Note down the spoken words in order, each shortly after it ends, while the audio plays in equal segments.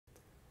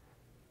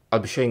I'll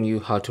be showing you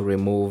how to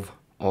remove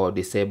or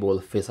disable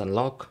face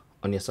unlock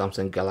on your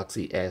Samsung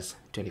Galaxy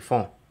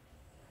S24.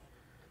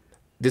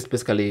 This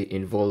basically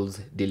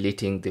involves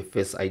deleting the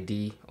Face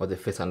ID or the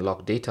face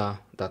unlock data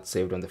that's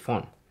saved on the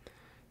phone.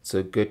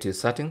 So go to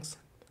settings.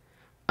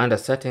 Under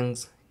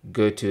settings,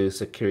 go to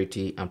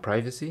security and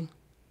privacy,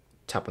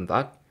 tap on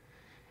that,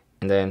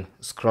 and then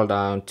scroll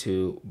down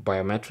to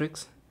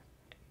biometrics,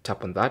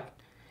 tap on that,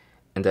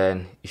 and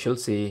then you should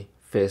see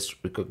face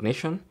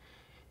recognition.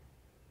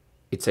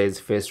 It says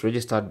face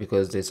registered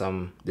because there's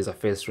a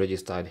face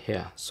registered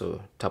here,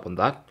 so tap on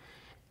that,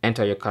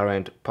 enter your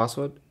current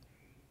password,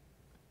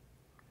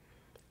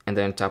 and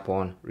then tap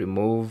on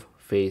remove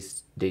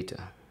face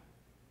data,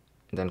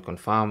 and then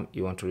confirm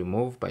you want to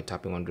remove by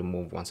tapping on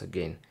remove once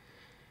again.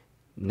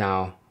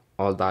 Now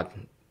all that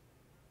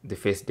the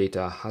face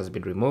data has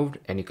been removed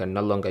and you can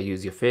no longer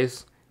use your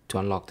face to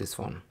unlock this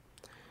phone.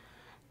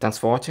 Thanks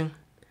for watching.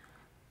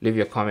 Leave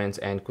your comments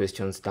and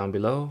questions down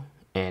below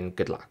and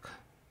good luck.